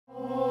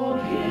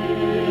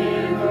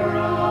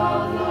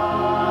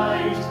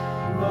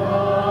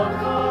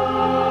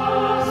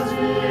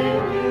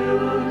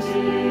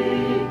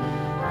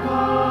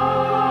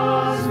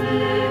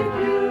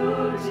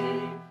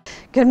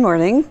Good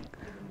morning.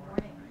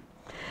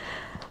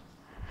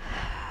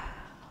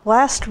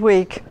 Last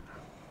week,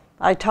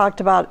 I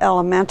talked about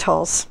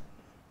elementals.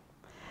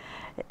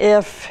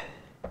 If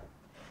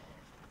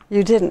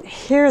you didn't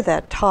hear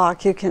that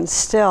talk, you can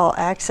still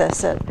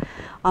access it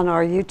on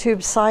our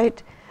YouTube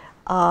site.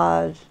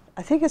 I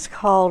think it's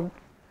called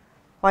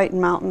White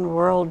Mountain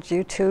World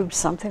YouTube,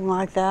 something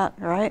like that,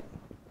 right?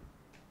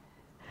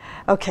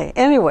 Okay,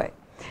 anyway,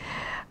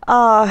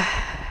 a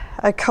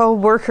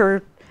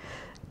co-worker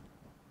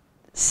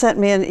sent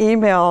me an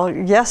email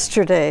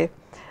yesterday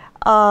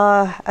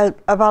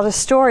about a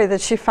story that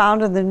she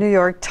found in the New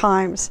York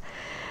Times.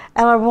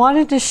 And I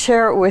wanted to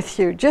share it with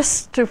you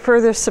just to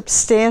further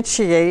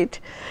substantiate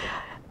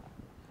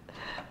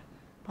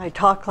my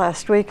talk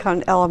last week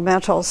on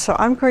elementals. So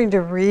I'm going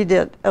to read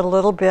it a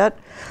little bit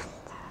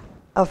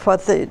of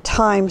what the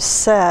Times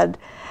said.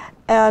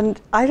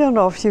 And I don't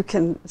know if you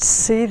can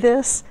see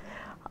this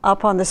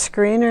up on the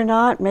screen or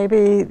not.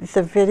 Maybe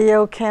the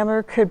video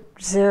camera could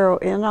zero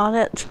in on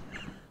it.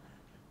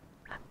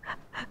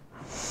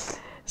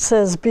 It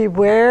says,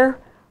 "Beware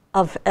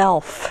of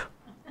Elf."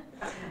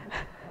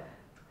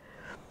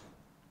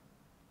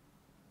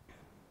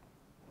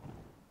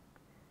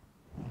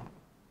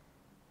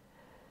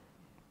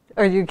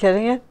 Are you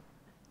getting it?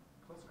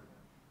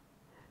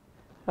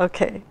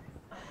 Okay.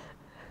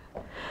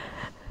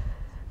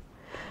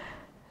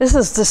 This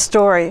is the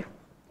story.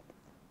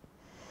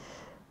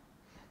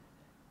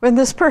 When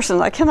this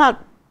person, I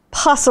cannot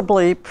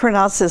possibly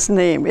pronounce his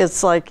name.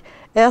 It's like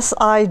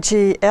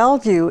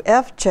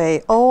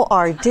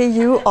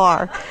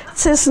Siglufjordur.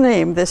 It's his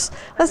name. Let's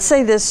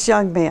say this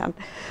young man.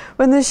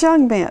 When this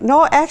young man,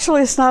 no,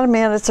 actually it's not a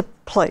man, it's a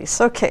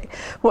place. Okay.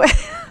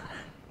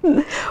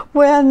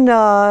 When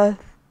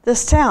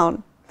this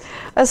town,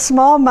 a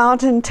small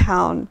mountain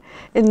town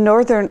in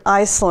northern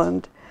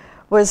Iceland,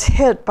 was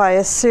hit by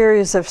a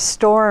series of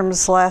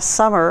storms last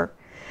summer,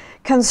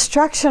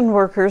 construction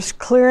workers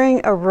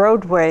clearing a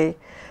roadway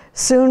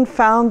soon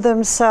found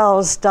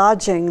themselves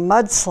dodging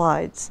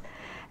mudslides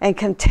and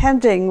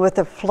contending with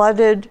a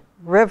flooded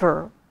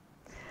river.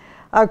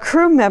 A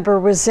crew member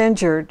was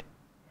injured.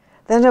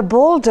 Then a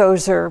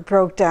bulldozer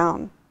broke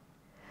down.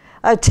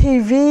 A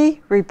TV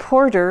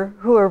reporter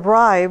who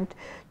arrived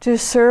to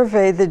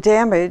survey the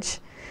damage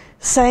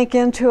sank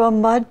into a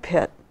mud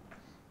pit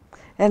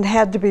and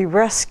had to be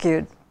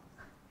rescued.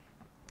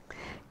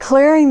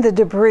 Clearing the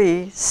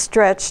debris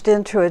stretched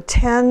into a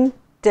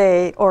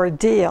 10-day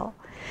ordeal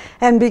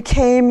and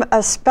became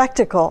a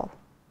spectacle.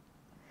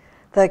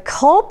 The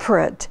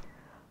culprit,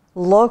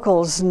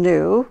 locals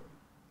knew,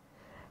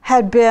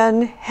 had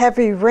been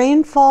heavy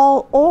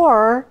rainfall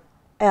or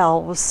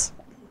elves.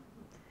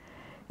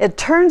 It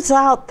turns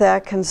out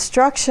that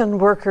construction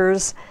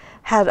workers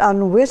had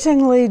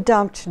unwittingly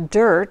dumped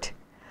dirt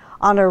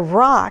on a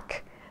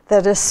rock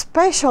that is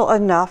special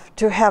enough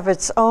to have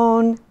its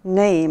own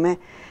name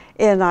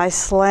in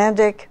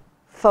Icelandic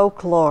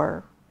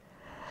folklore.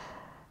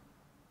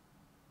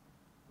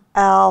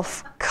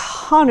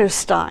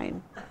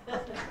 Alfkonustein.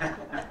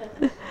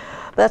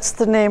 That's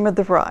the name of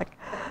the rock.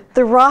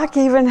 The rock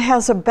even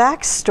has a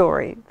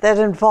backstory that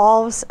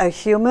involves a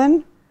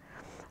human,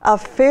 a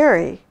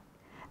fairy,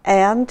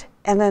 and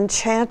an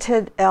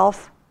enchanted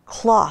elf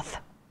cloth.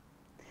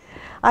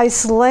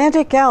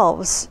 Icelandic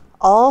elves,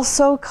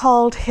 also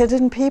called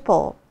hidden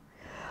people,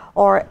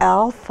 or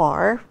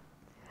Alfar,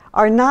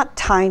 are not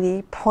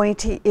tiny,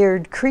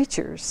 pointy-eared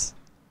creatures.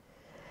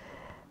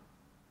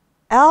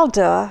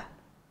 Alda,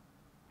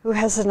 who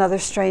has another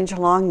strange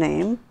long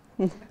name,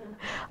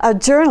 a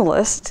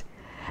journalist,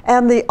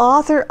 and the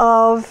author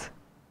of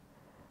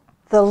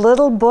The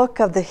Little Book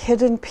of the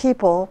Hidden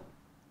People,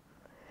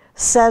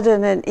 said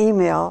in an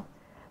email,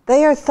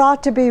 they are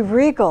thought to be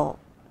regal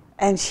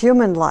and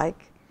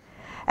human-like,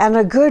 and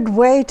a good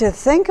way to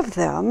think of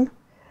them,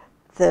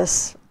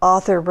 this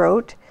author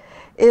wrote,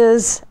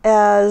 is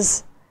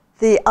as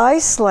the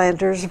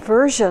Icelanders'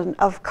 version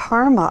of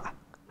karma.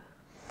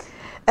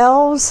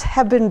 Elves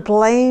have been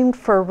blamed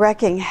for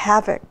wreaking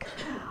havoc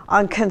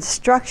on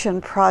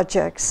construction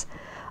projects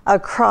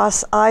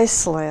across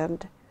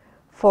Iceland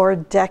for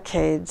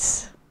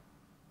decades.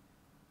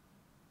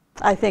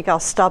 I think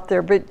I'll stop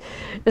there, but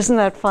isn't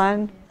that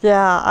fun?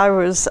 Yeah, I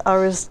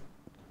was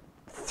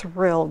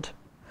thrilled.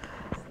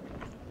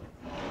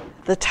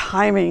 The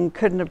timing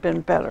couldn't have been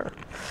better.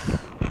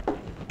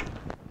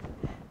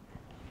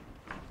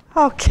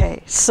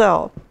 Okay,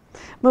 so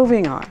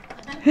moving on.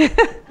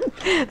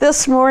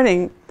 This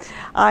morning,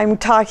 I'm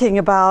talking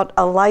about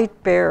a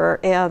light bearer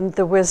and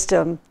the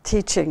wisdom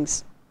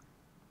teachings.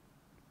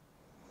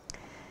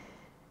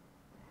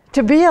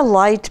 To be a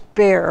light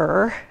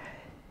bearer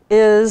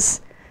is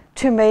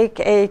to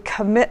make a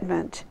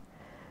commitment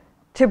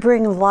to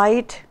bring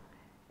light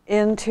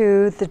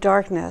into the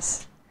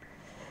darkness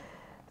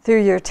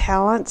through your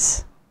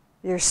talents,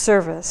 your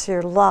service,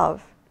 your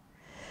love,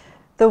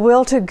 the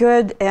will to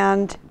good,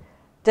 and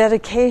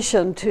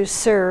dedication to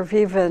serve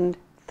even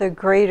the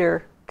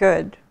greater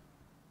good.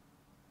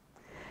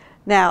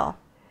 Now,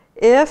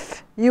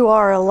 if you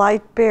are a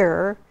light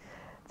bearer,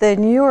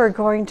 then you are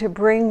going to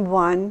bring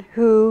one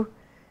who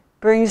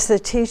brings the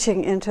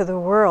teaching into the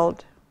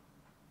world.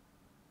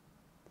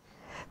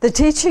 The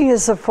teaching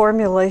is a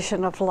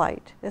formulation of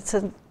light. It's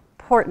an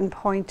important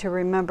point to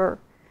remember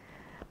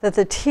that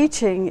the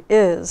teaching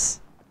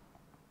is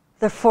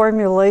the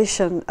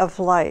formulation of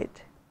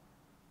light.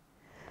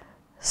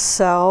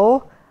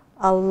 So,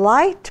 a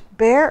light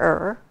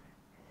bearer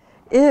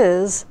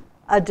is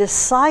a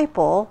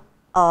disciple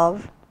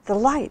of the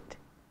light,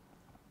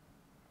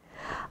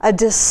 a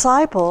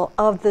disciple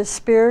of the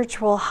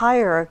spiritual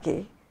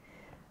hierarchy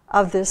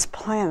of this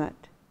planet.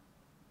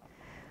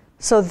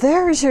 So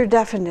there's your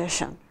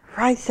definition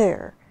right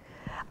there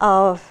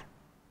of,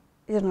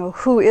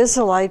 who is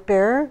a light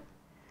bearer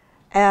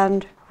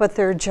and what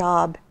their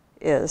job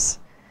is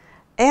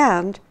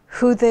and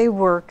who they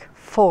work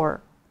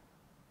for.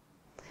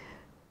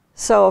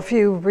 So if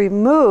you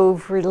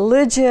remove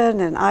religion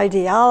and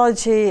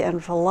ideology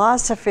and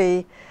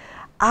philosophy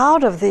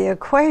out of the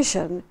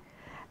equation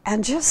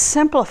and just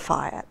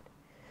simplify it,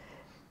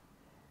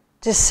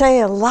 to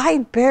say a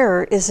light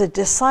bearer is a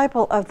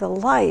disciple of the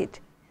light,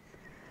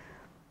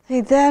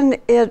 then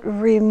it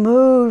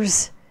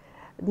removes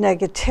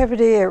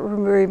negativity, it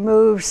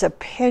removes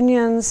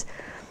opinions,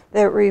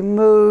 it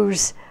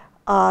removes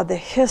the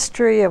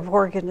history of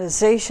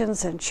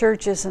organizations and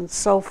churches and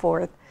so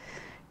forth,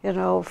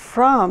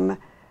 from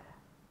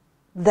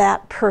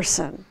that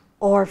person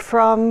or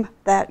from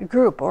that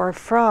group or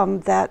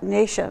from that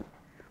nation.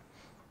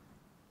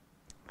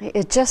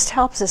 It just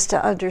helps us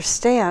to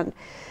understand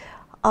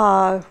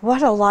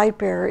what a light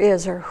bearer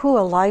is or who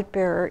a light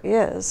bearer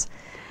is.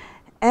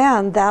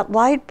 And that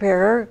light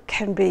bearer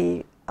can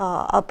be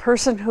a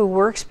person who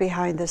works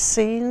behind the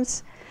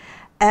scenes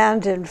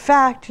and in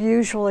fact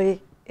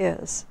usually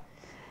is.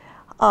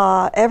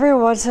 Every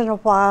once in a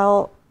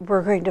while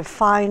we're going to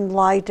find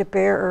light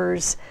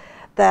bearers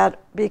that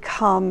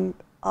become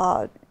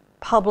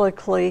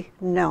publicly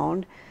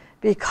known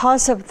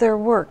because of their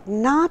work,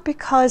 not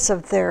because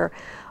of their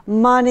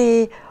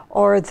money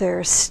or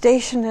their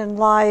station in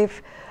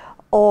life,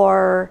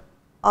 or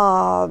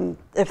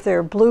if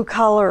they're blue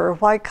collar or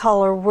white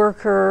collar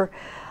worker,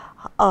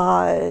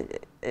 all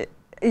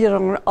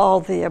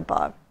the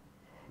above.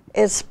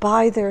 It's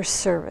by their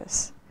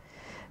service.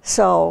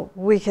 So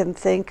we can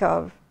think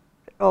of,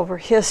 over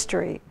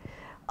history,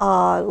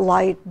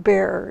 light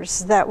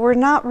bearers that were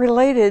not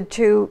related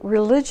to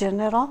religion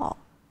at all.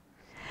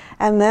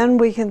 And then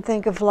we can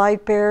think of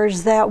light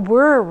bearers that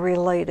were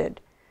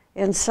related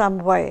in some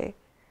way,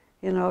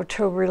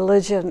 to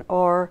religion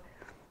or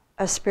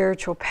a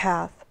spiritual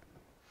path.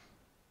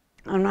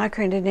 I'm not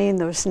going to name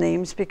those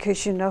names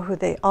because you know who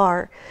they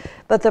are.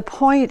 But the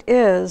point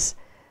is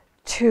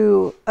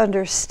to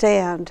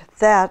understand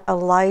that a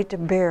light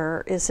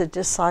bearer is a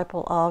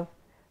disciple of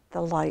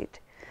the light.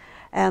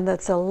 And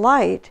that the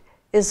light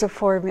is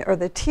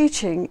the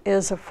teaching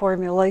is a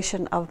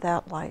formulation of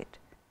that light.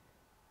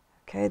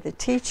 Okay, the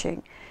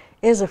teaching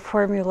is a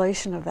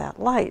formulation of that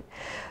light.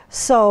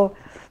 So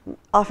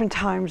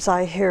oftentimes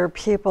I hear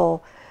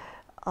people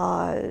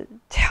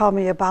tell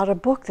me about a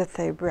book that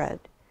they read.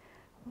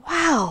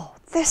 Wow,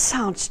 this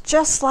sounds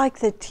just like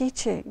the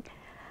teaching.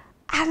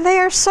 And they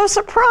are so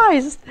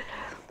surprised.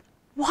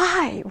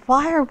 Why?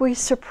 Why are we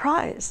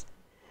surprised?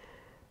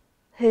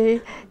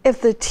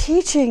 If the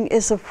teaching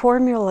is a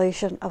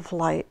formulation of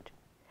light,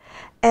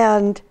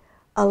 and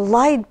a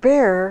light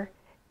bearer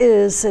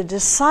is a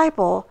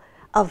disciple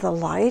of the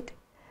light,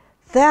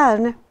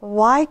 then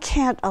why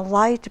can't a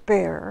light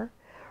bearer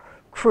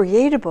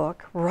create a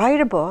book,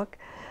 write a book,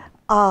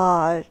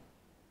 a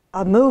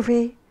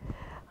movie,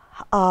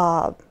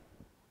 a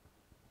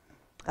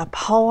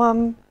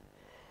poem,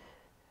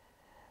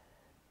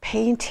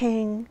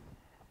 painting,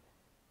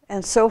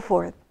 and so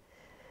forth,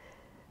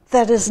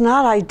 that is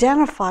not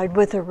identified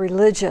with a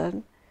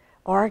religion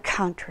or a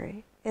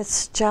country?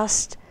 It's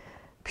just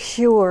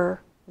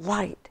pure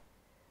light,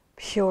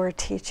 pure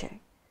teaching.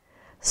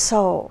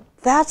 So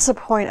that's the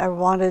point I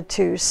wanted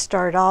to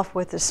start off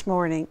with this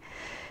morning,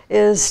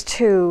 is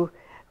to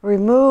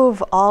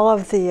remove all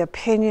of the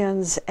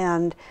opinions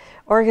and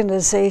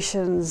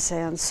organizations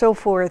and so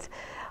forth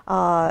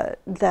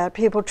that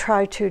people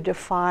try to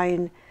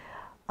define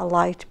a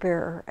light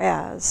bearer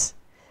as.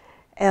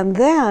 And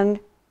then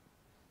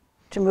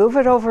to move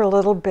it over a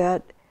little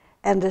bit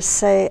and to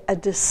say a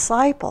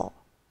disciple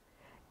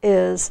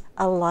is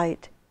a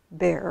light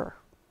bearer.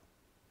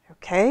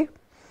 Okay?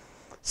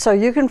 So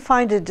you can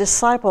find a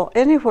disciple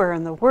anywhere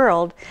in the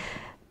world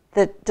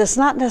that does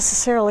not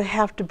necessarily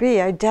have to be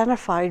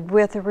identified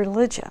with a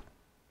religion.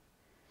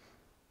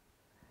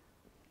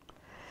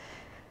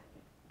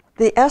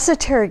 The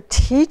esoteric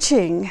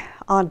teaching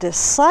on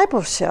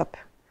discipleship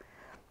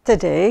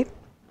today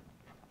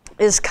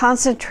is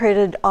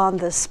concentrated on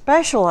the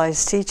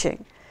specialized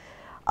teaching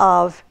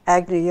of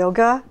Agni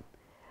Yoga,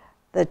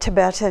 the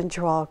Tibetan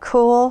Djwhal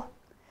Khul,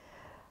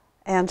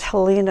 and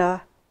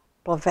Helena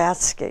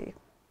Blavatsky,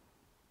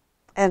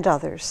 and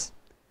others.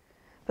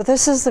 But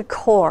this is the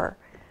core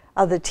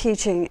of the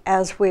teaching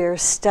as we are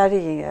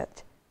studying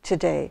it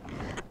today,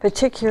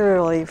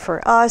 particularly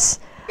for us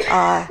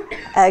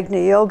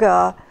Agni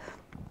Yoga,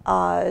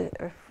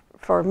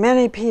 for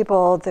many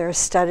people, they're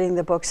studying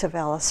the books of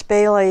Alice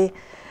Bailey,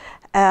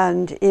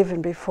 and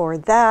even before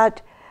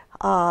that,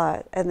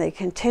 and they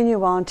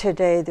continue on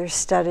today, they're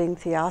studying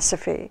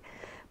Theosophy,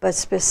 but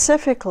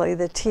specifically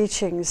the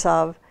teachings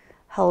of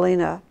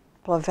Helena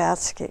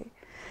Blavatsky.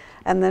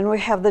 And then we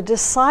have the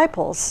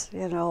disciples,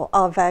 you know,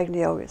 of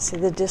Agni Yoga. See,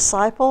 the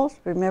disciples,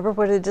 remember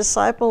what a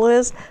disciple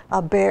is?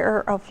 A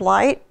bearer of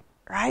light,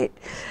 right?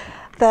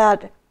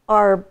 That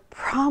are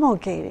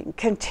promulgating,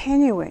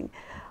 continuing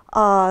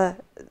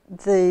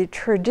the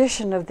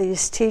tradition of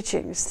these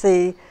teachings,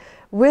 the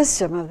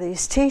wisdom of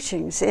these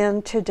teachings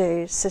in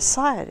today's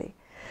society.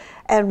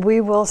 And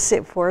we will see,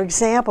 for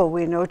example,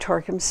 we know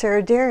Torquem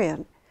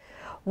Saradarian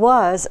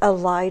was a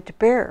light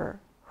bearer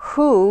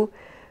who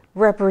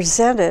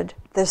represented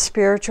the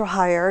spiritual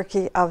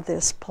hierarchy of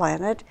this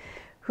planet,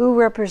 who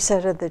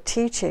represented the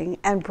teaching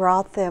and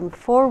brought them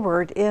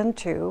forward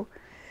into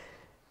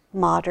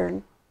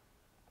modern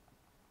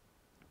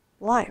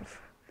life,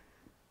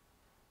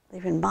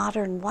 even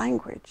modern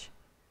language.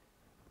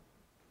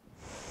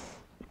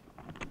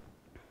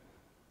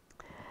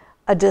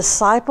 A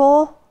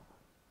disciple,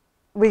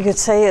 we could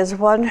say, is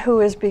one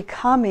who is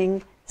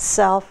becoming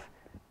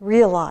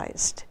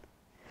self-realized.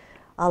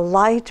 A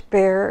light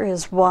bearer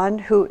is one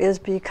who is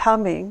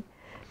becoming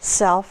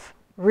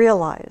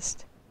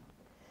self-realized.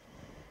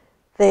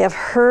 They have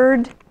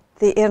heard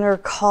the inner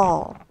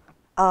call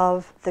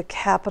of the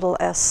capital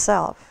S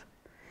self.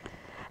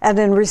 And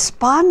in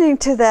responding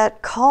to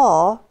that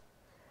call,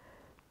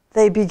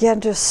 they begin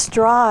to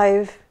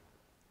strive.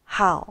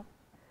 How?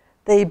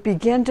 They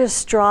begin to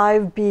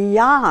strive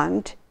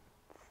beyond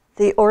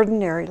the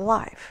ordinary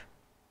life.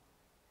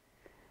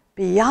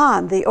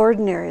 Beyond the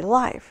ordinary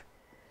life.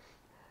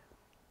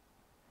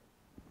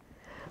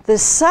 The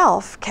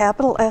self,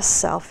 capital S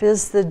self,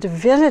 is the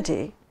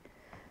divinity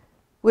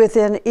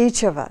within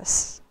each of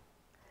us.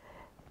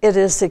 It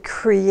is the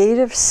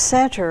creative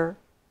center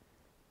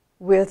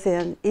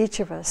within each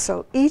of us.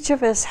 So each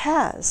of us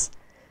has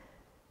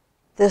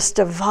this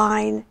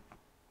divine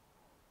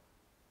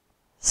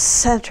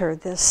center,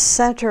 this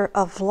center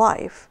of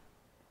life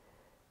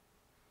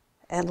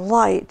and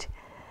light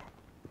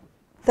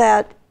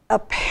that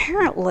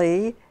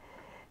apparently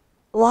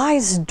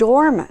lies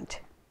dormant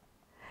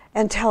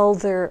until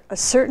a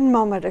certain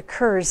moment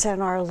occurs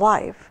in our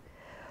life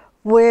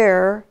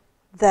where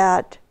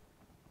that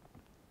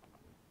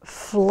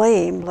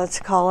flame, let's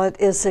call it,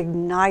 is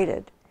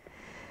ignited.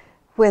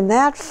 When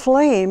that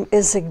flame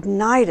is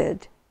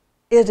ignited,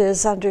 it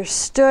is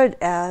understood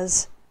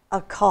as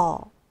a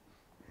call.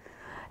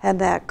 And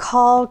that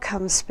call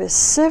comes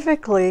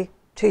specifically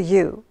to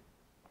you.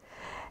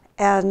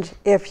 And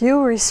if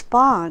you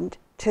respond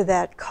to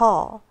that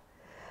call,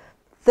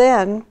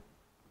 then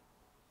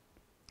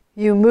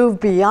you move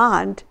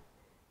beyond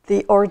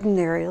the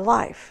ordinary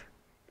life.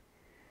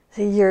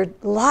 See, your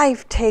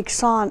life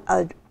takes on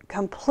a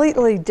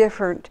completely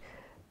different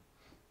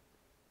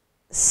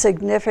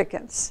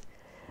significance.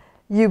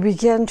 You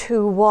begin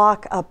to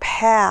walk a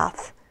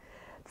path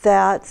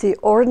that the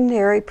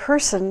ordinary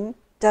person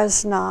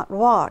does not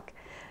walk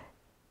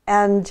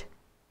and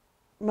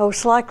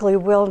most likely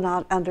will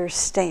not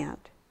understand.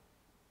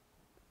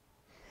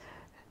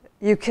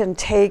 You can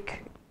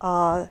take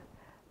the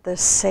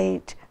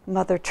Saint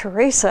Mother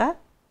Teresa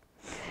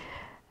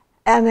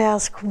and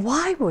ask,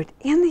 why would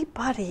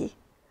anybody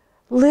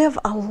live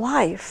a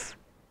life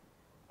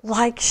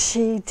like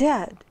she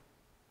did?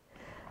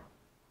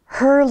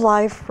 Her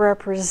life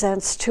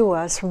represents to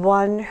us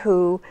one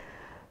who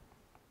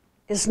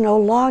is no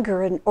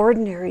longer an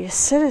ordinary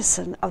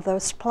citizen of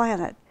this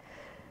planet.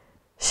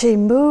 She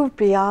moved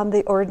beyond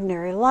the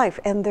ordinary life,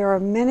 and there are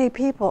many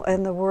people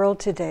in the world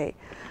today,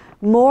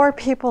 more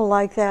people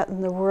like that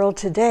in the world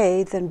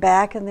today than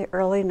back in the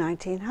early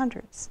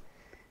 1900s.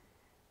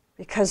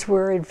 Because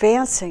we're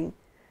advancing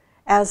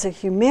as a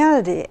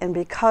humanity, and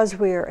because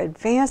we are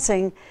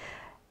advancing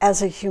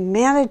as a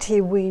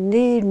humanity, we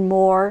need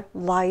more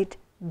light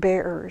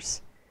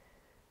bearers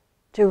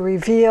to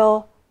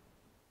reveal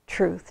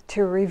truth,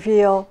 to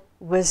reveal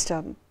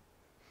wisdom,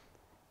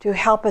 to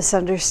help us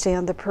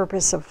understand the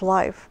purpose of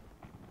life.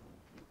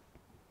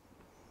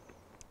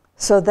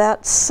 So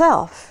that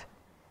self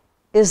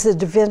is the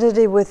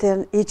divinity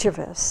within each of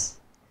us.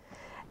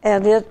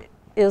 And it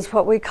is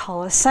what we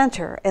call a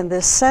center. And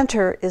this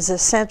center is a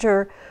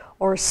center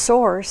or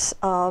source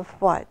of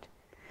what?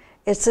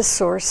 It's a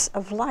source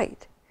of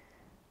light.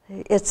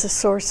 It's a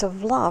source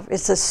of love.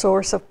 It's a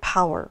source of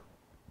power.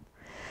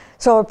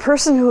 So a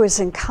person who is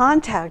in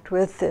contact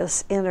with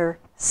this inner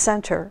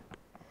center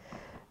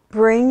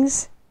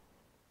brings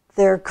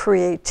their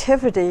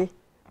creativity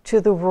to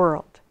the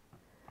world.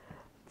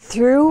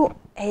 Through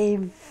a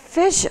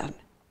vision,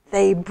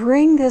 they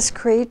bring this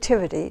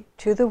creativity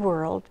to the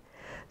world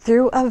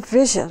through a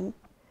vision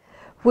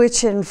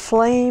which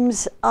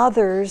inflames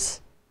others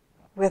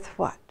with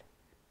what?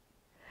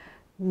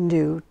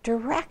 New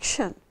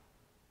direction.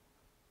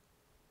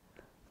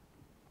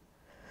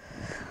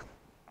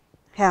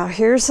 Now,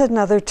 here's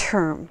another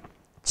term.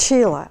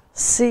 Chela,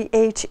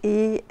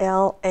 C-H-E-L-A.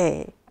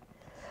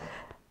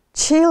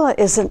 Chela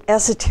is an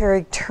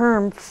esoteric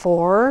term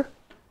for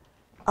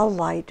a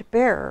light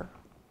bearer.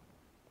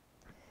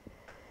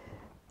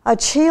 A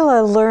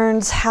Chela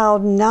learns how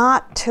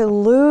not to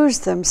lose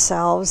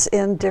themselves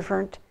in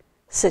different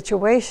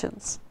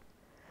situations,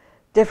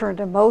 different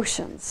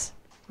emotions,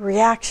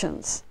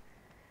 reactions,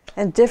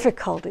 and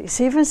difficulties,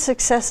 even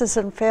successes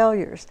and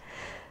failures.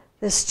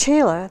 This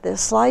Chela,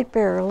 this light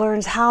bearer,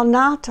 learns how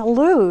not to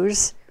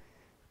lose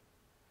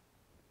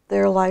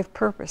their life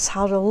purpose,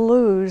 how to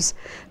lose,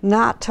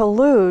 not to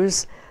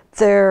lose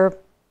their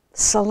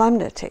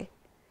solemnity,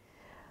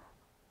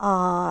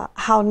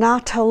 how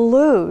not to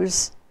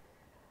lose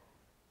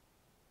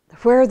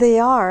where they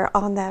are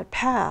on that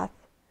path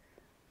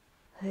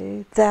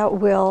that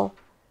will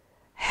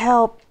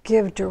help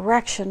give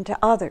direction to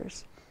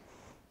others.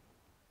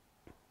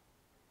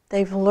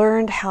 They've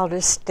learned how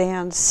to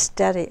stand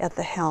steady at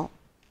the helm.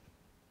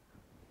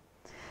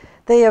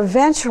 They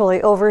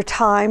eventually, over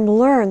time,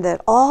 learn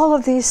that all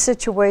of these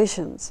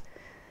situations,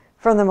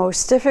 from the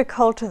most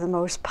difficult to the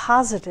most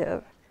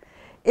positive,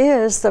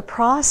 is the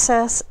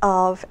process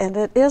of, and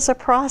it is a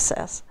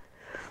process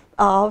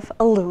of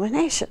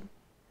illumination,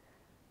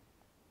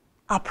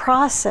 a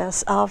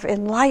process of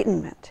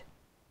enlightenment,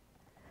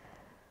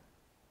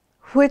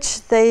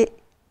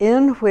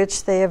 in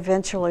which they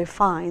eventually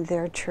find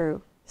their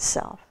true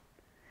self.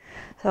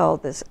 So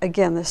this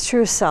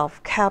true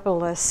self,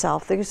 capital S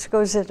self, this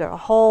goes into a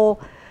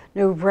whole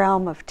new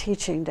realm of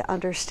teaching to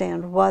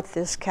understand what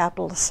this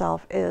capital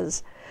self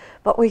is.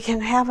 But we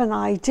can have an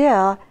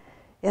idea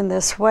in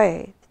this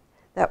way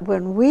that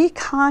when we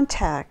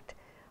contact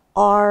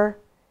our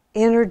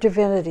inner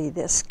divinity,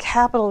 this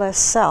capital S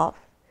self,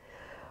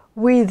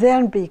 we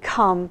then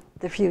become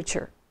the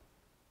future.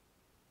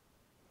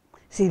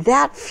 See,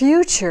 that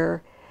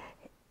future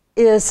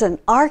is an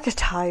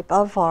archetype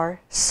of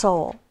our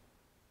soul.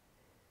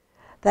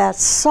 That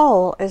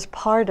soul is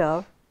part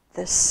of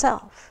the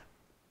self.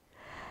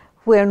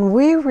 When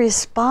we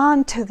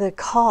respond to the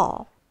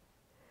call,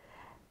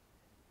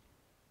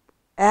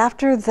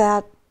 after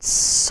that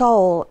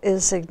soul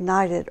is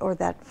ignited, or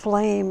that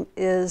flame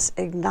is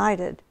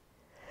ignited,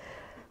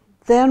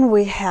 then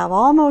we have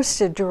almost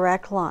a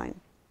direct line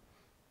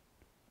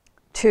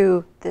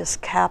to this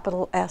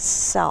capital S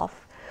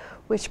self,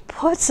 which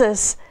puts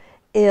us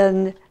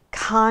in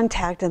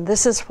contact, and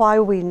this is why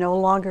we no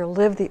longer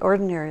live the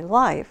ordinary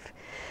life,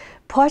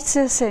 puts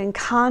us in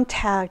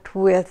contact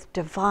with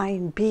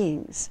divine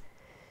beings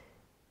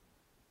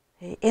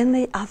in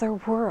the other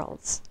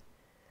worlds,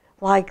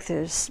 like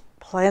this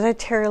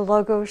planetary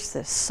logos,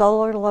 the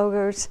solar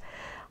logos,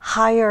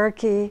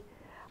 hierarchy,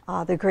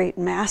 the great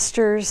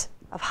masters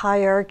of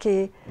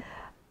hierarchy,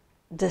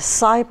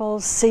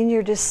 disciples,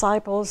 senior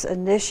disciples,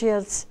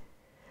 initiates.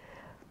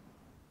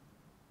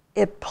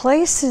 It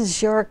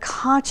places your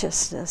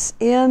consciousness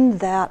in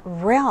that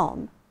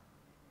realm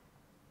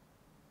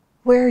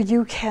where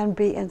you can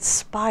be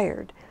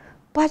inspired,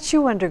 but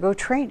you undergo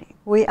training.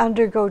 We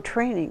undergo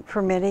training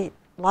for many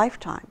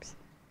lifetimes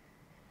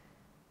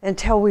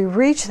until we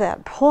reach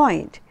that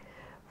point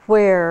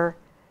where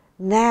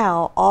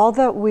now all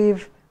that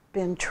we've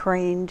been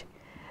trained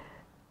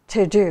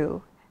to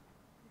do,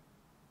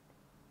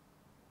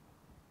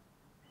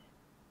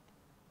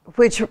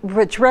 which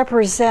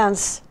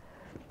represents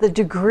the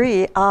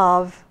degree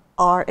of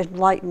our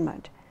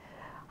enlightenment,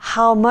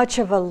 how much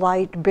of a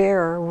light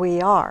bearer we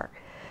are.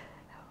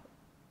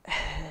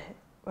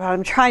 What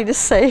I'm trying to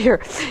say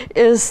here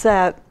is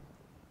that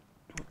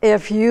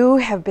if you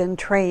have been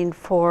trained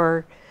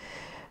for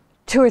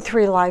 2 or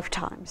 3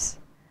 lifetimes,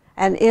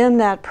 and in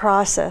that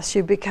process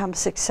you become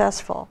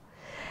successful,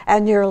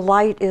 and your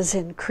light is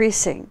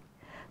increasing,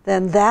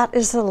 then that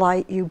is the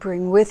light you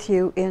bring with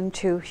you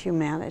into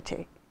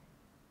humanity.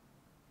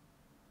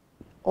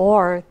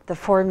 Or the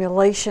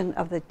formulation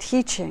of the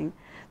teaching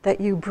that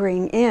you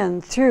bring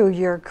in through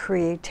your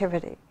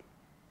creativity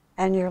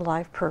and your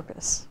life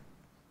purpose.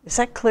 Is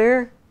that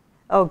clear?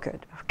 Oh,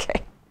 good,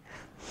 okay.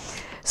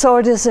 So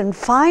it is in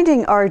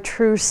finding our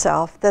true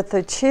self that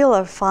the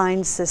Chela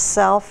finds the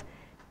self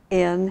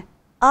in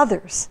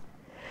others.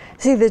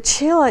 See, the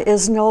Chela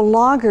is no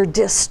longer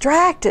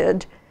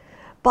distracted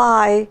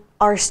by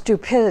our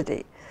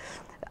stupidity,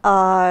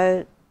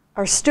 our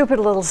stupid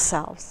little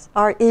selves,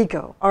 our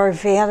ego, our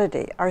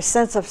vanity, our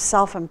sense of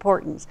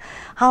self-importance,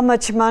 how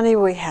much money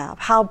we have,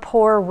 how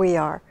poor we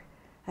are,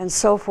 and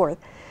so forth.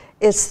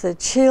 It's the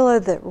Chela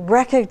that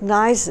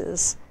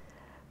recognizes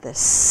the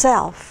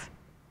self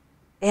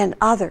in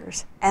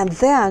others and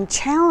then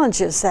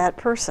challenges that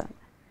person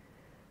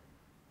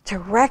to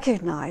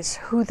recognize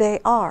who they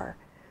are,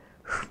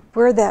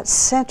 where that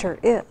center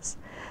is,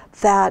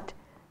 that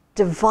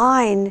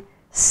divine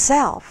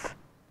self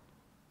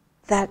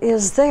that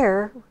is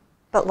there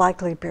but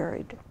likely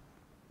buried.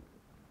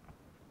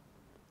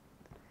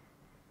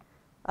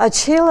 A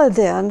Chela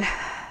then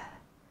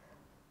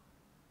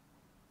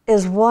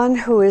is one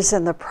who is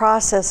in the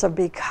process of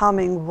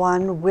becoming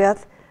one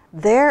with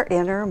their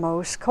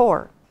innermost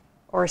core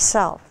or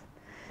self.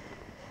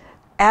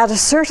 At a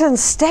certain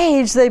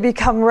stage, they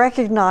become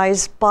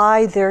recognized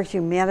by their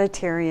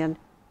humanitarian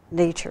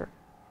nature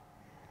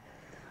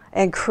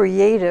and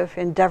creative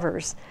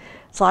endeavors.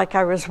 It's like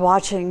I was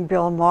watching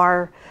Bill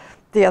Maher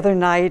the other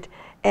night,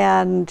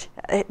 and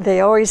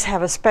they always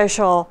have a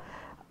special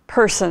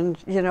person,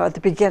 you know, at the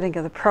beginning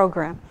of the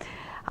program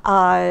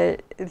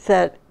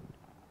that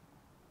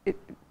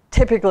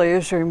typically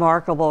is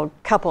remarkable. A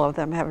couple of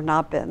them have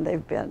not been.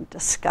 They've been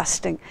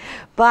disgusting.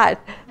 But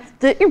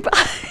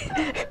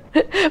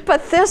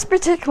this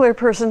particular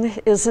person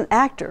is an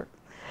actor.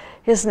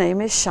 His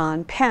name is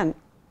Sean Penn.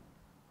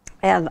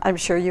 And I'm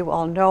sure you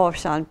all know of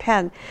Sean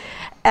Penn.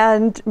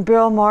 And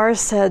Bill Maher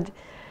said,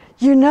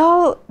 you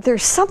know,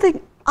 there's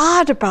something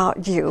odd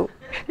about you.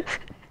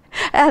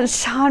 And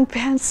Sean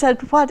Penn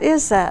said, what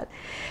is that?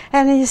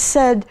 And he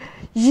said,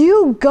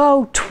 you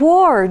go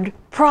toward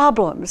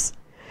problems.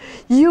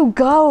 You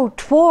go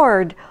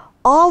toward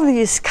all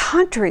these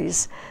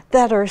countries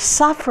that are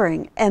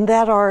suffering and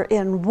that are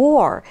in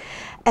war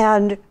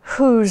and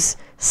whose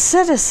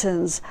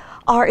citizens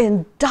are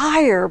in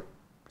dire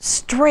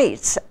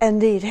straits and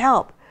need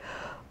help.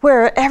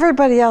 Where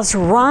everybody else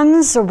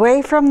runs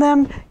away from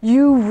them,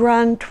 you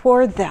run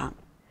toward them.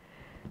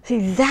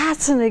 See,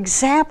 that's an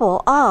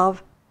example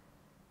of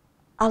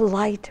a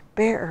light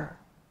bearer.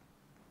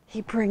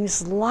 He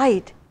brings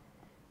light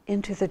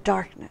into the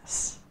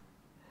darkness.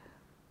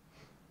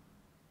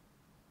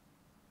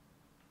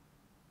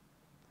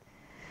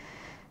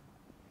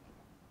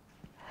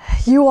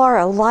 You are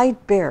a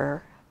light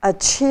bearer, a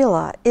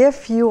chela,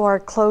 if you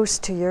are close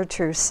to your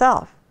true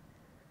self.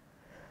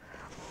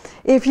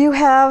 If you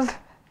have,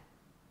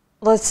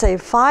 let's say,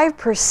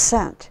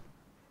 5%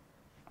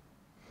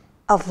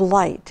 of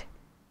light,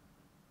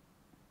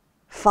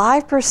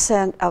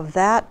 5% of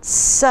that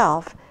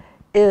self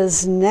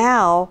is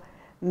now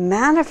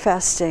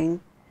manifesting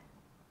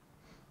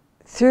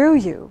through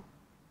you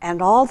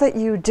and all that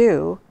you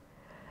do.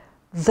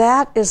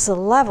 That is the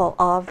level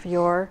of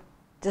your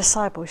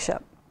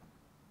discipleship.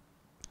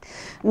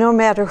 No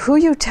matter who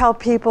you tell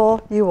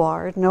people you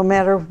are, no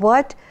matter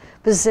what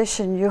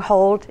position you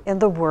hold in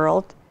the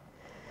world,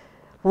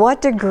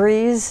 what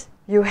degrees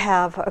you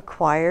have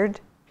acquired,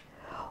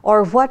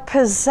 or what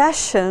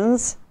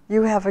possessions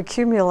you have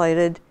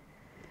accumulated,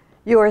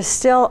 you are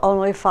still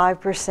only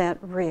 5%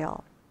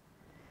 real.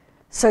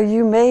 So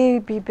you may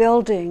be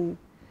building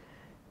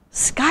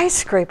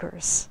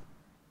skyscrapers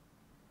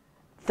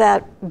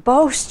that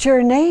boast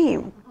your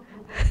name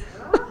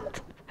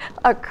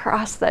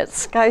across that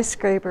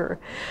skyscraper.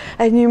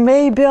 And you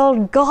may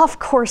build golf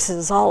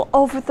courses all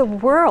over the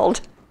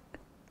world.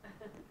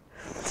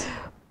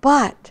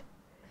 But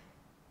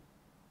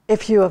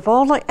if you have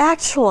only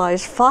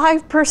actualized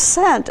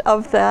 5%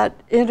 of that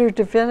inner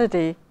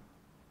divinity,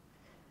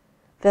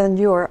 then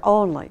you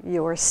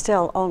are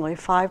still only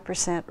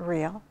 5%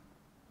 real.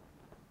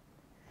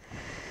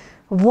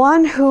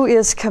 One who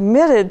is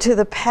committed to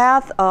the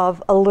path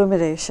of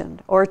illumination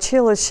or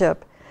chelaship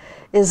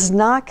is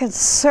not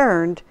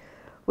concerned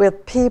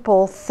with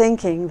people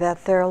thinking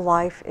that their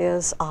life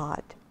is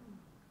odd.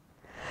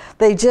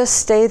 They just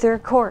stay their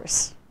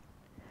course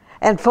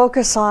and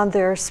focus on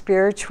their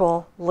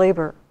spiritual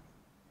labor.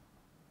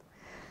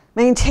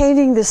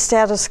 Maintaining the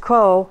status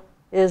quo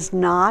is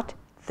not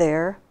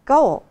their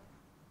goal.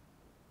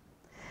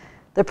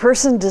 The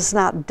person does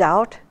not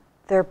doubt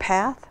their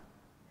path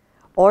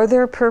or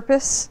their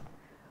purpose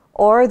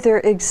or their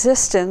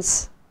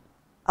existence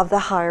of the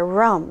higher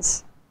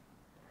realms.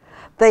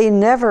 They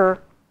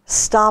never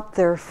stop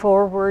their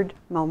forward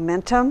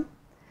momentum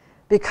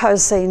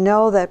because they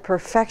know that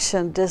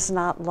perfection does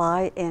not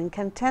lie in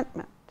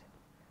contentment.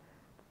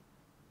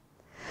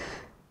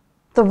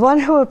 The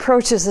one who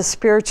approaches a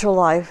spiritual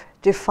life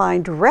to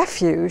find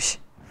refuge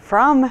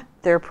from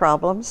their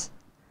problems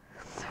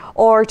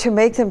or to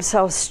make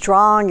themselves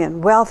strong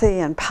and wealthy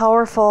and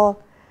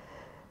powerful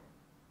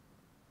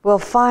will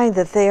find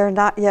that they are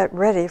not yet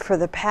ready for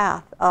the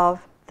path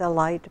of the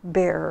light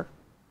bearer.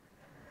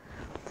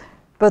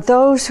 But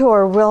those who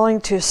are willing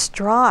to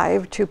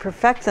strive to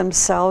perfect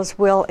themselves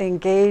will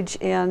engage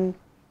in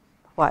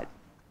what?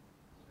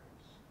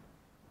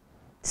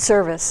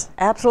 Service,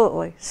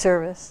 absolutely,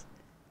 service.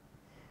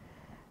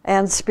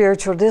 And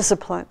spiritual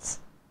disciplines.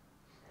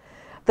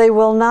 They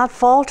will not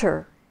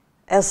falter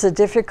as the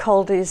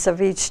difficulties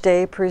of each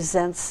day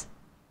presents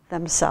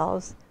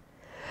themselves,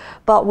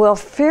 but will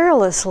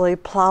fearlessly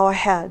plow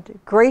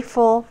ahead,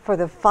 grateful for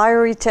the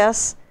fiery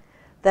tests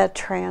that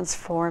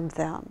transform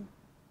them.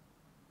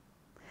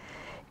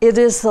 It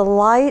is the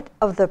light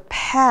of the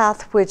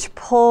path which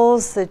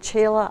pulls the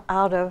chela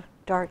out of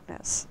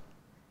darkness.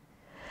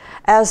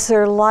 As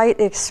their light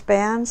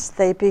expands,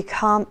 they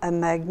become a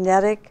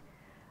magnetic,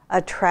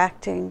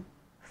 attracting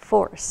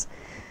force.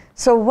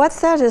 So what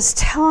that is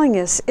telling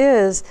us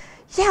is,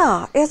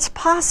 yeah, it's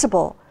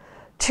possible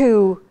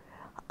to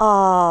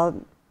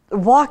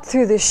walk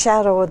through the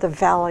shadow of the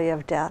valley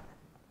of death,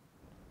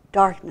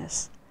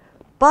 darkness.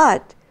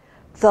 But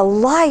the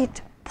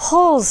light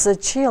pulls the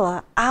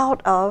chela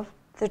out of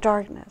the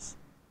darkness.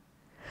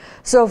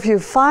 So if you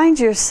find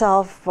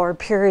yourself for a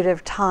period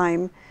of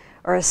time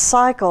or a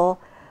cycle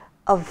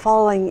of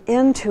falling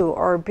into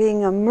or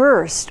being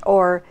immersed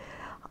or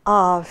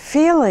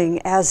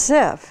feeling as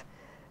if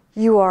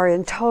you are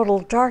in total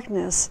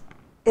darkness,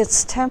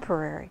 it's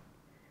temporary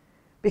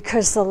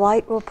because the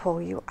light will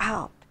pull you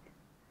out.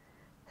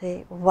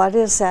 What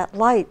is that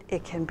light?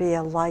 It can be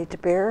a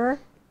light bearer.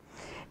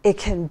 It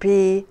can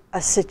be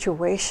a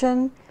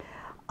situation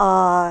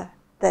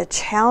that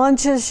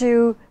challenges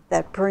you,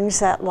 that brings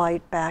that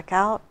light back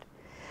out.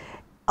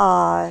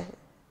 And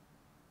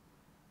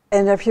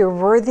if you're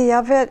worthy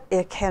of it,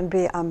 it can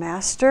be a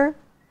master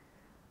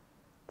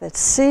that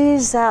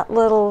sees that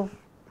little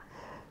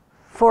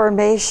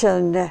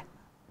formation,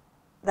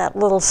 that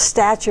little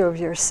statue of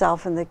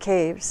yourself in the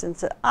caves and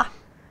says,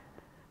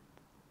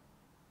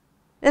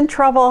 in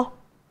trouble.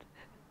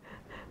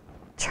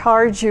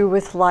 Charge you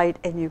with light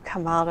and you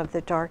come out of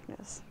the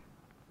darkness.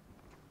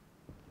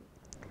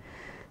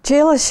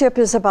 Chelaszship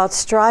is about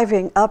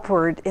striving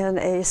upward in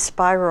a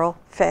spiral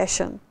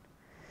fashion.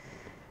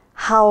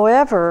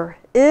 However,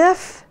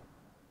 if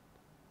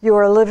you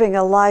are living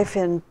a life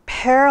in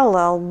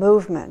parallel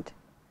movement,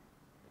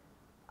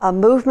 a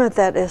movement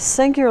that is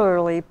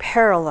singularly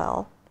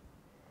parallel,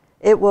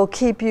 it will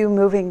keep you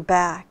moving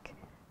back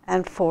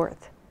and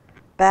forth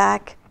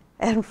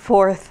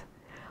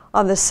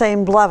on the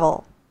same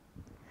level.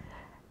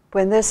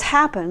 When this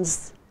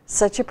happens,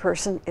 such a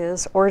person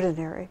is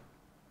ordinary.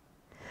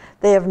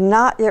 They have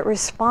not yet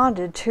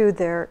responded to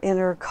their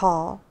inner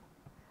call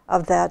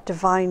of that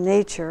divine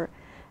nature,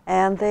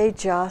 and they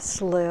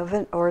just live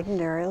an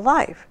ordinary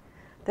life.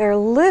 They're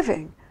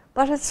living,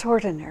 but it's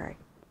ordinary.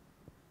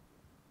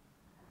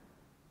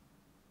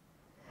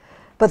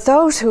 But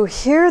those who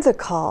hear the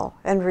call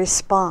and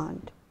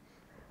respond,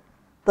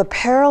 the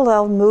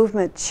parallel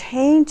movement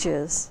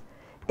changes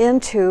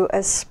into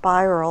a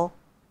spiral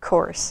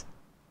course.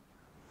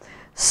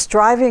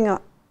 Striving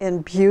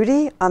in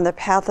beauty on the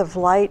path of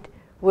light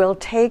will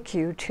take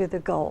you to the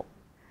goal.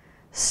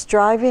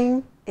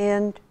 Striving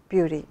in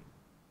beauty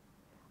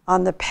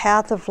on the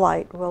path of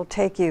light will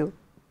take you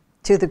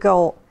to the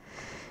goal.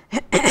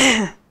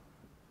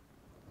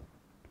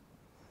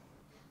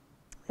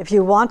 If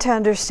you want to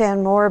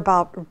understand more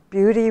about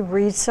beauty,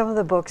 read some of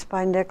the books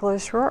by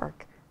Nicholas Roerch.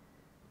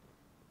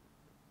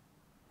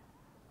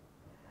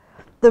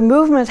 The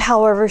movement,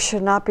 however,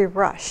 should not be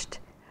rushed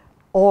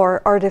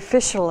or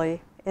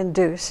artificially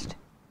induced,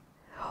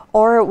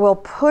 or it will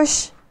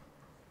push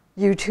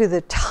you to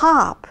the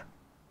top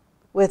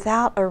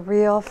without a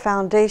real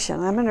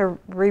foundation. I'm going to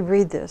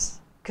reread this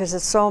because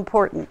it's so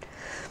important.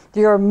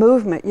 Your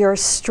movement, your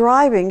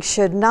striving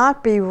should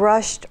not be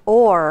rushed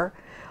or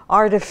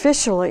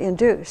artificially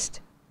induced.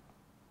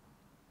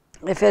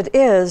 If it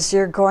is,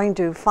 you're going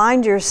to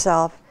find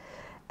yourself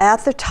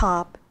at the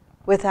top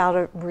without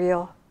a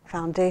real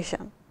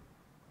foundation,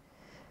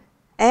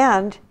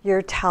 and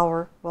your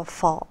tower will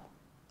fall.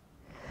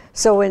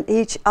 So in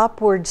each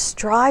upward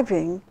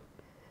striving,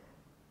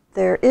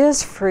 there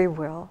is free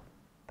will,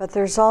 but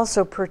there's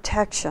also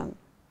protection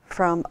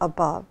from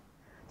above.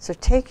 So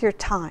take your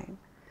time.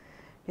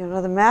 You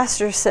know, the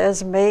Master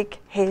says,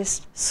 make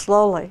haste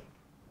slowly,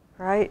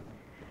 right?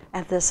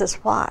 And this is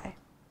why.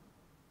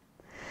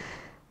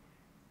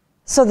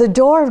 So the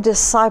door of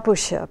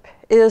discipleship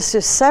is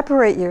to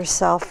separate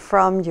yourself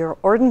from your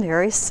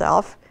ordinary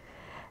self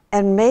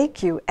and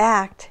make you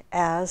act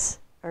as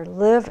or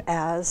live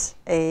as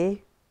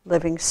a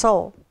living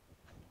soul.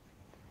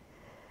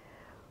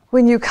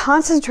 When you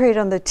concentrate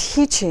on the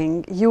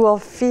teaching, you will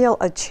feel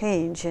a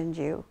change in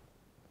you.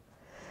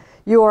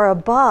 You are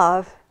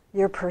above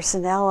your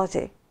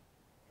personality.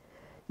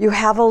 You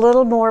have a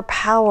little more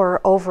power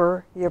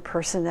over your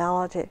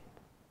personality.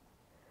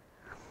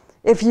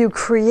 If you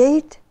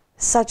create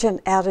such an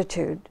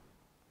attitude,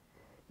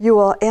 you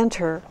will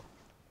enter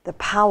the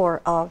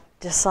power of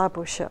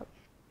discipleship.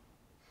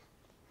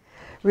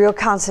 Real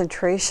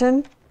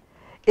concentration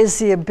is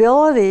the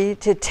ability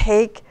to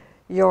take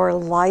your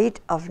light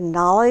of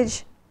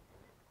knowledge,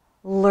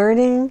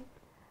 learning,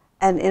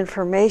 and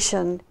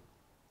information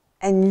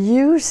and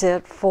use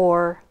it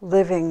for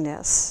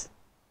livingness.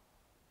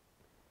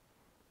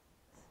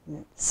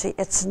 See,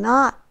 it's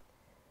not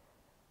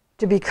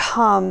to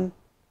become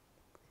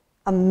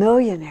a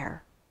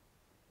millionaire.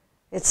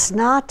 It's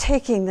not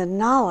taking the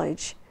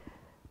knowledge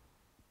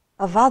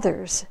of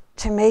others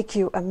to make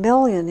you a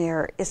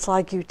millionaire. It's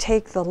like you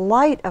take the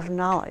light of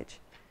knowledge,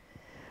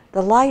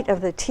 the light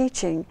of the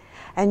teaching,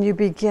 and you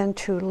begin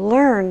to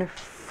learn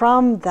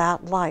from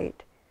that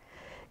light,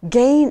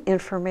 gain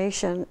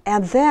information,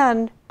 and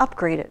then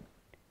upgrade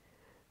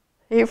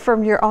it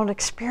from your own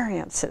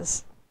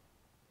experiences.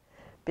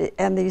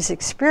 And these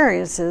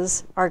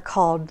experiences are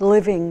called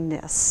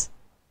livingness.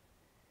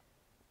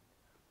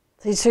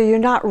 So you're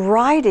not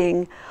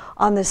riding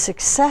on the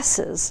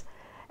successes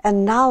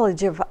and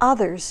knowledge of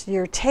others.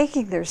 You're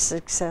taking their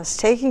success,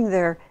 taking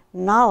their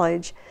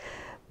knowledge,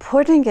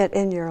 putting it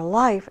in your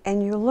life,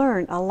 and you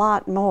learn a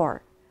lot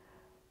more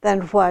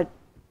than what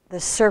the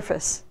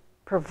surface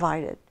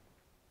provided.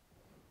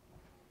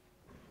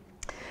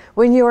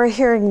 When you are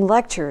hearing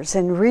lectures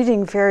and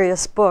reading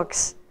various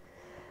books,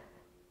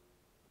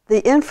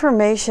 the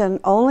information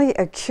only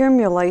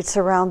accumulates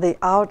around the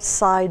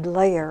outside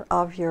layer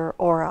of your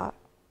aura.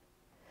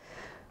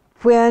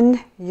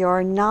 When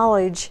your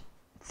knowledge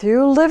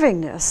through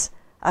livingness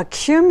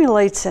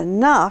accumulates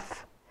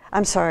enough,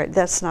 I'm sorry,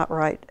 that's not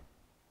right.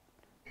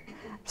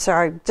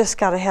 Sorry, just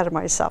got ahead of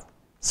myself.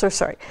 So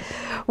sorry.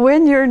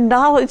 When your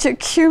knowledge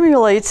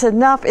accumulates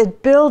enough,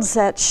 it builds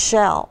that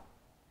shell.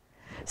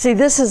 See,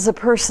 this is the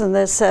person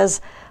that says,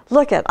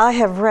 look at, I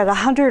have read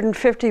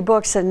 150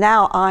 books and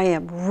now I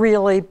am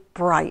really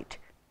bright.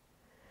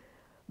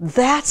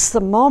 That's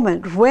the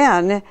moment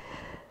when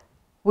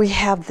we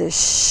have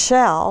this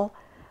shell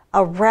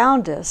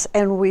around us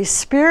and we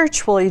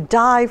spiritually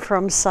die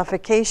from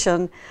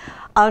suffocation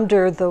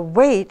under the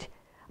weight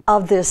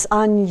of this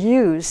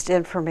unused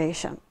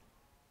information.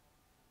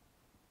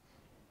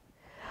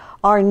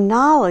 Our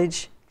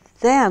knowledge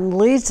then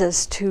leads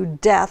us to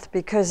death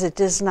because it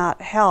does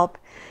not help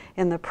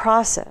in the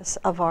process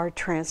of our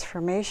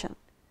transformation.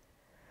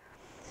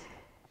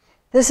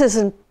 This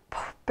is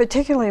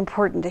particularly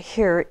important to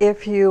hear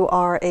if you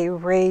are a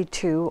Ray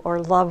 2 or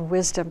love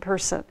wisdom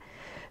person,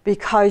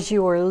 because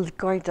you are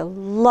going to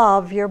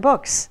love your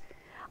books.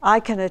 I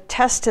can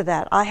attest to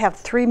that. I have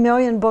 3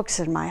 million books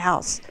in my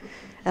house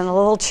and a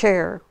little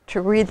chair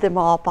to read them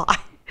all by.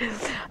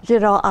 You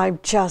know, I'm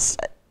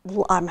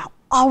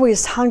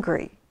always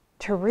hungry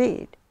to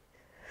read.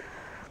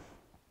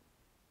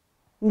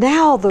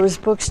 Now those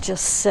books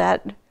just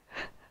sit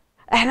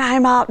and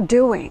I'm out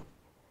doing.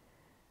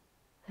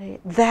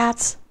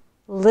 That's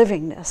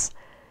livingness.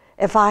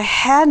 If I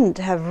hadn't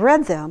have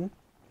read them,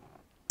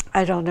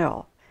 I don't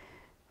know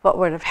what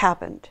would have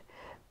happened.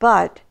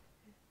 But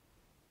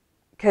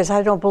because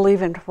I don't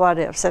believe in what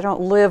ifs. I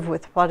don't live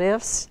with what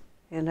ifs.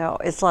 You know,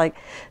 it's like,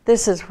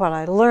 this is what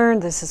I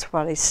learned, this is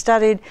what I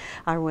studied,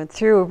 I went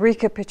through a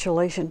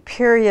recapitulation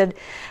period,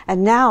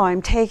 and now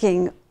I'm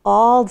taking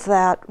all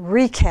that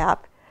recap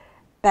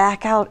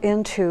back out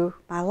into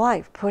my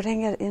life,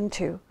 putting it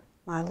into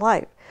my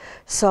life,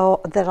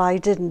 so that I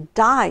didn't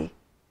die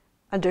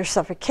under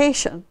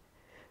suffocation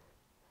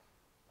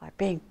by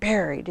being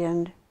buried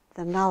in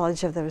the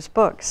knowledge of those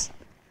books.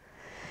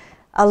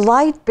 A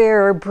light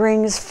bearer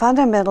brings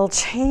fundamental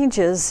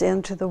changes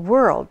into the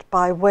world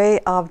by way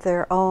of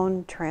their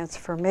own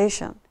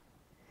transformation.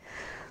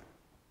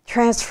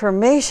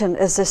 Transformation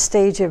is a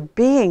stage of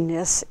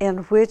beingness in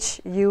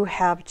which you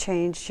have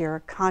changed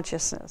your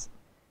consciousness.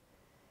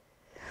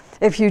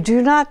 If you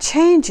do not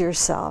change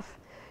yourself,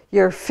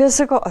 your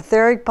physical,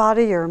 etheric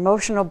body, your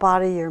emotional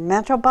body, your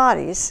mental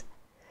bodies,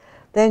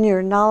 then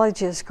your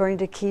knowledge is going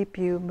to keep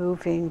you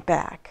moving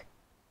back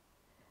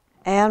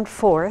and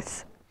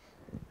forth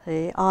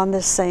on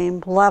the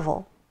same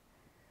level,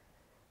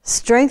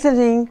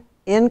 strengthening,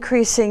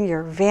 increasing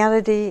your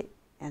vanity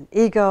and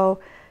ego,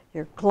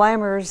 your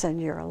glamours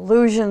and your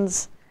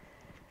illusions,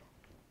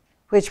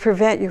 which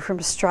prevent you from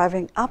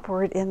striving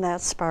upward in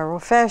that spiral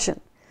fashion.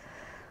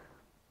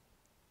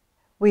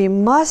 We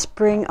must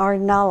bring our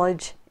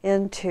knowledge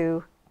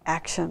into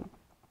action.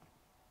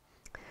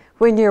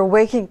 When your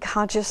waking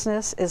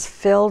consciousness is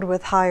filled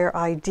with higher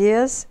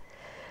ideas,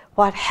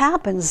 what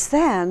happens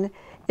then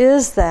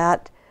is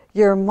that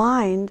your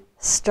mind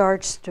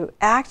starts to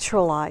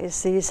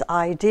actualize these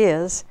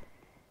ideas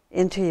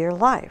into your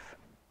life.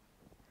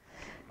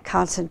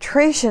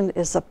 Concentration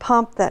is a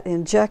pump that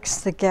injects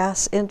the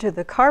gas into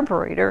the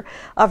carburetor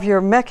of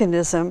your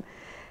mechanism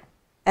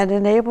and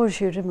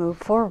enables you to move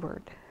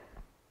forward.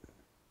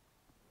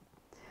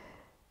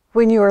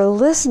 When you are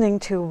listening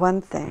to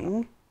one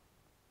thing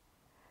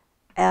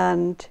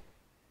and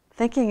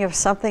thinking of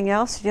something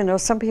else, you know,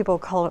 some people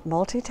call it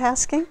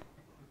multitasking.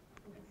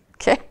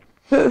 Okay?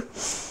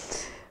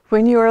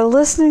 When you are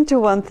listening to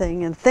one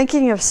thing and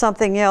thinking of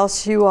something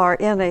else, you are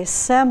in a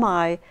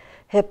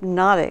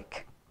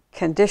semi-hypnotic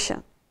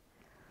condition,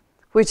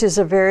 which is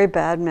a very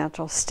bad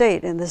mental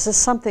state. And this is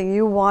something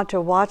you want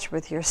to watch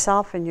with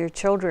yourself and your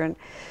children.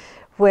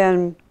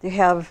 When you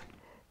have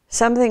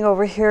something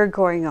over here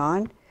going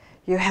on,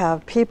 you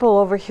have people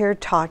over here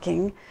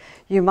talking,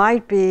 you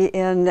might be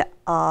in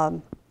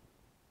a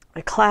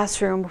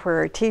classroom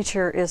where a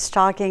teacher is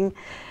talking,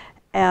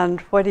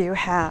 and what do you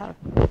have?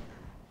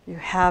 You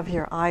have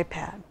your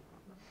iPad,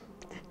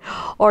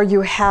 or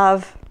you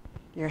have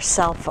your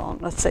cell phone.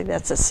 Let's say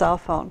that's a cell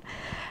phone.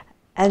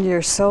 And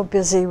you're so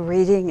busy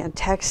reading and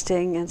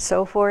texting and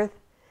so forth.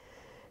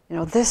 You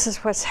know, this is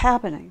what's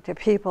happening to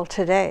people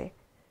today.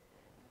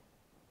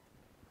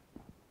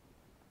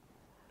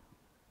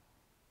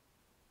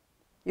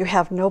 You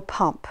have no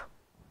pump.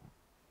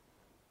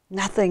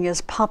 Nothing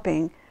is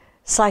pumping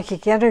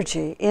psychic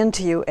energy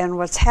into you, and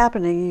what's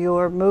happening,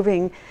 you're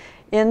moving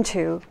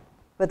into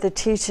what the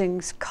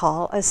teachings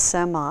call a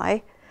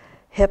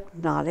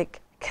semi-hypnotic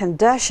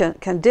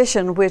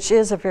condition, which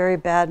is a very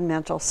bad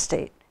mental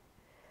state.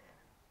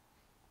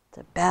 It's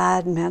a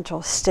bad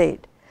mental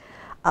state.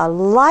 A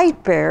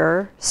light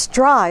bearer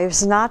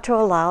strives not to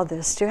allow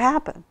this to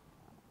happen.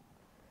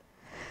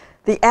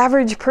 The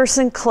average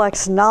person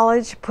collects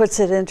knowledge, puts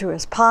it into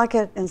his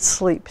pocket, and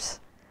sleeps.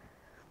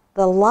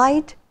 The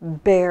light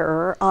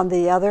bearer, on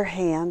the other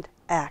hand,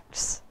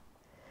 acts.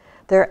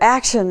 Their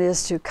action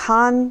is to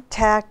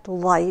contact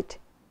light,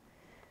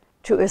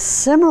 to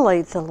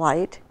assimilate the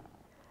light,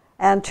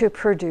 and to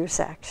produce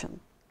action.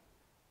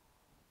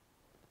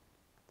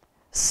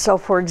 So,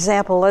 for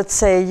example, let's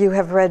say you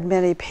have read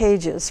many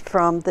pages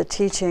from the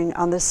teaching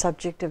on the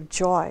subject of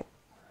joy.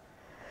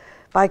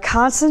 By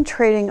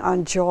concentrating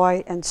on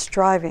joy and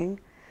striving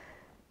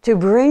to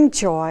bring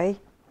joy,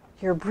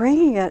 you're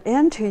bringing it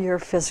into your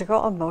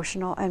physical,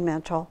 emotional, and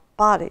mental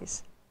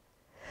bodies.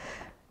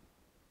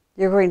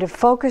 You're going to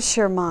focus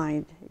your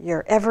mind,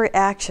 your every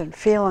action,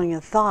 feeling,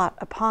 and thought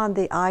upon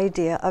the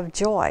idea of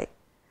joy.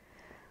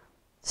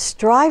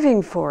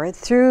 Striving for it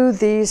through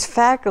these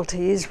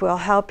faculties will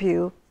help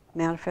you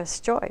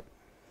manifest joy.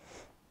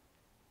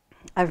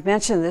 I've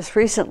mentioned this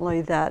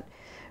recently, that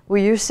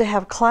we used to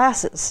have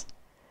classes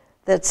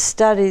that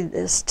studied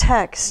this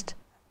text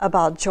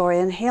about joy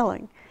and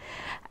healing.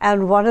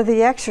 And one of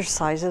the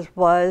exercises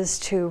was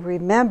to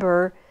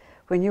remember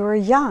when you were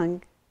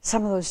young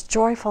some of those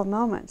joyful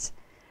moments.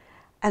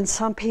 And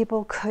some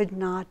people could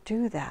not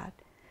do that.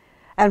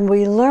 And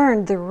we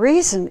learned the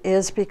reason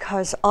is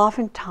because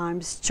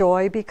oftentimes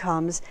joy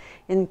becomes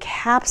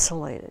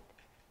encapsulated.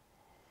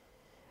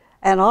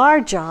 And our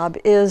job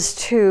is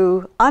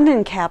to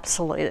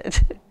unencapsulate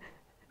it,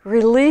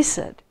 release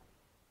it.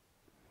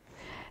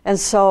 And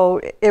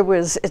so it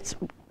was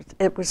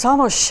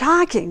almost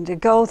shocking to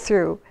go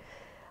through,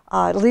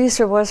 at least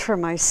it was for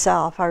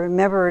myself. I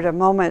remembered a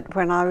moment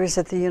when I was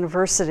at the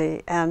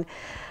university, and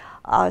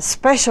it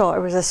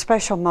was a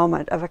special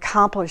moment of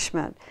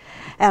accomplishment.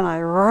 And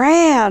I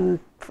ran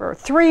for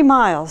 3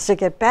 miles to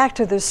get back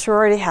to the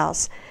sorority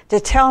house to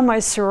tell my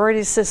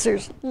sorority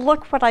sisters,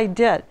 look what I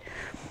did.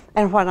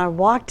 And when I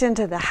walked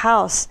into the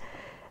house,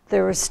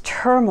 there was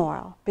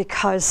turmoil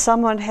because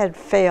someone had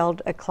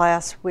failed a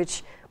class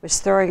which was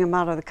throwing them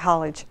out of the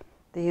college,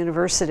 the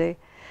university.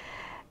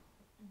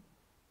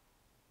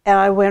 And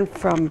I went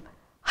from,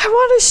 I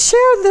want to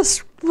share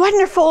this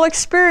wonderful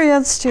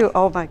experience, to,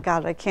 oh my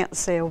God, I can't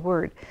say a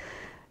word.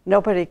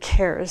 Nobody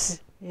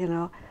cares, you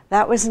know.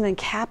 That was an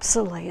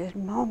encapsulated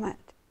moment.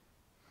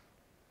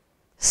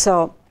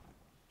 So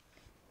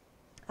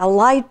a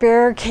light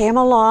bearer came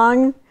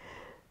along,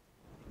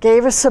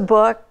 gave us a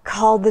book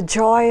called The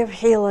Joy of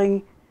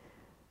Healing.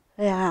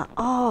 Yeah,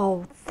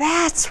 oh,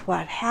 that's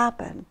what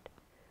happened.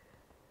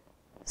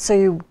 So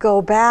you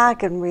go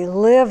back and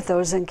relive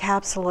those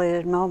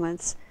encapsulated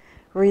moments,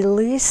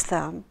 release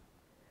them,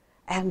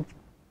 and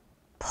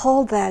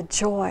pull that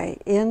joy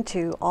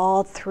into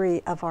all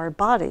 3 of our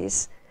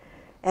bodies,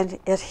 and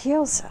it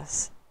heals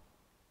us.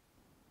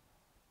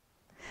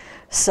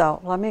 So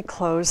let me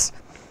close.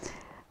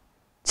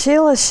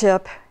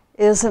 Chelaship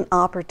is an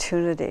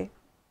opportunity.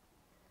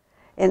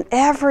 In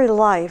every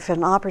life,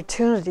 an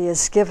opportunity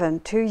is given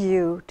to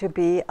you to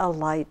be a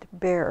light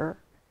bearer.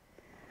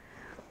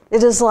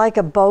 It is like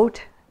a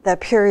boat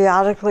that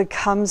periodically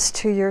comes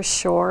to your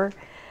shore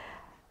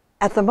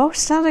at the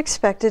most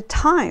unexpected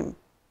time.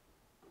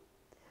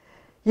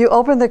 You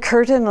open the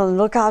curtain and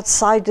look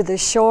outside to the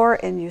shore,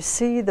 and you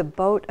see the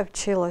boat of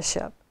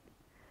Chelaship.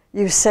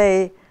 You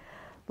say,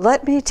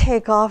 let me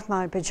take off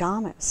my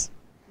pajamas,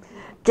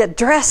 get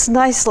dressed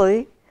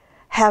nicely,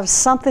 have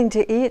something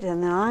to eat,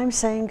 and then I'm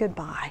saying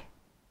goodbye.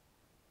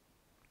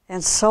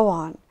 And so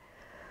on.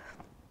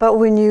 But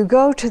when you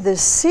go to the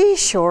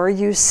seashore,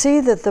 you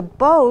see that the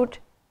boat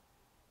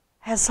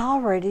has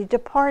already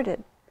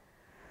departed.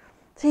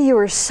 See, you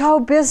were so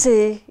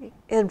busy.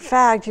 In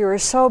fact, you were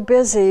so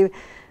busy.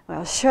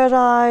 Well, should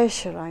I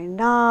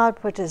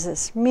not? What does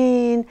this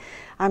mean?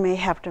 I may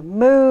have to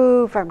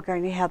move. I'm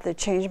going to have to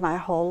change my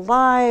whole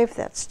life.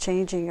 That's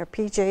changing your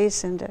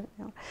PJs into,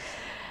 you know.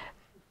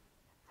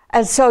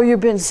 And so you've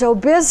been so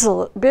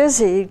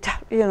busy,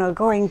 you know,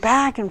 going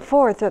back and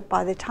forth, that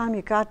by the time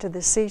you got to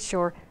the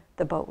seashore,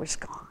 the boat was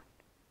gone.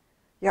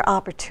 Your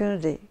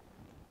opportunity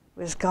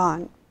was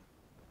gone.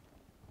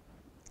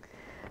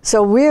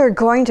 So we are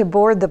going to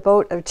board the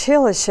boat of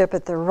Chelaship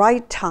at the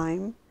right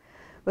time,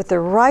 with the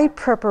right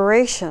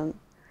preparation,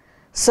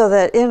 so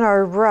that in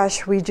our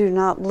rush we do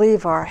not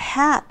leave our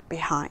hat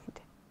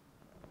behind.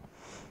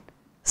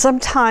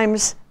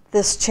 Sometimes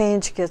this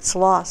change gets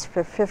lost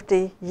for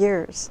 50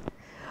 years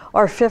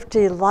or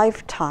 50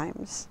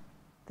 lifetimes.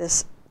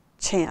 This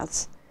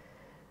chance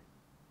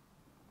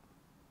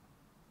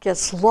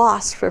gets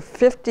lost for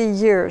 50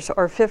 years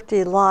or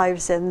 50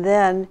 lives, and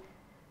then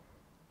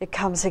it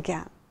comes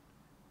again.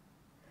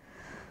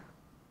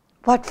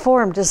 What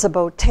form does the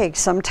boat take?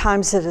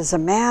 Sometimes it is a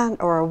man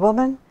or a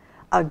woman,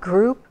 a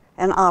group,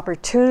 an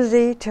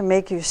opportunity to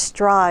make you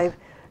strive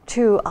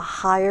to a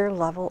higher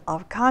level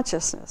of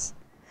consciousness.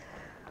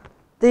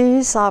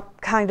 These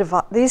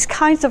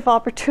kinds of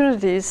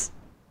opportunities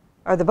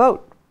are the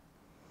boat.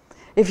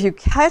 If you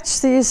catch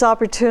these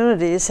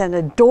opportunities and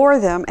adore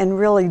them and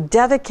really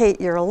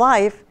dedicate your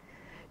life,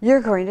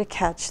 you're going to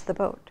catch the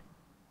boat.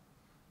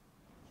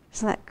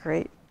 Isn't that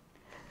great?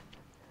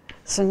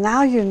 So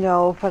now you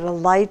know what a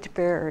light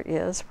bearer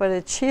is, what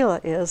a chela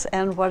is,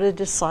 and what a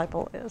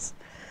disciple is.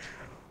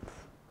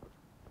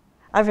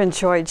 I've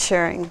enjoyed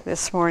sharing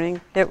this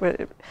morning.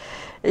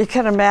 You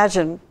can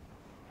imagine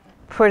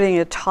putting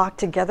a talk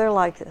together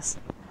like this,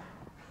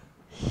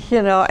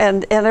 you know,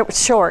 and it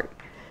was short.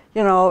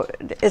 You know,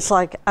 it's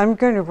like, I'm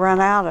going to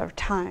run out of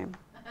time.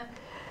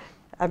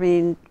 I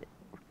mean,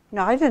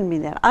 no, I didn't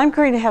mean that. I'm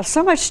going to have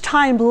so much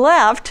time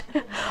left.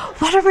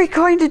 What are we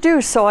going to do?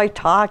 So I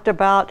talked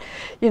about,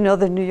 you know,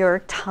 the New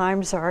York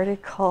Times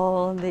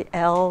article and the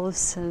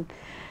elves, and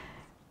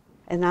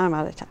now I'm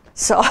out of time.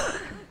 So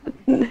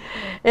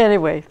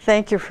anyway,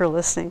 thank you for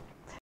listening.